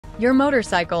Your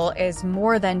motorcycle is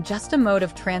more than just a mode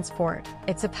of transport,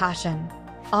 it's a passion.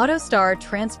 AutoStar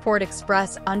Transport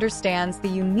Express understands the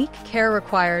unique care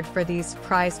required for these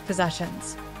prized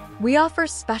possessions. We offer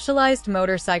specialized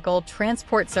motorcycle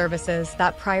transport services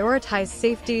that prioritize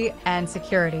safety and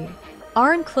security.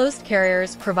 Our enclosed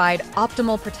carriers provide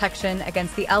optimal protection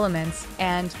against the elements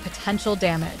and potential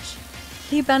damage.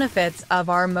 Key benefits of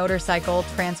our motorcycle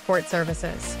transport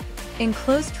services: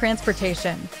 enclosed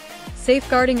transportation,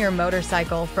 safeguarding your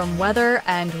motorcycle from weather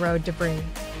and road debris.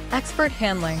 Expert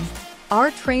handling. Our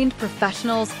trained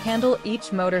professionals handle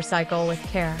each motorcycle with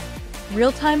care.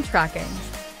 Real-time tracking.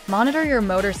 Monitor your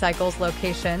motorcycle's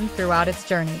location throughout its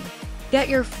journey. Get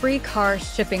your free car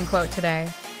shipping quote today.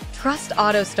 Trust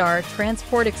AutoStar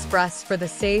Transport Express for the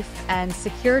safe and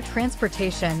secure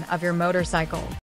transportation of your motorcycle.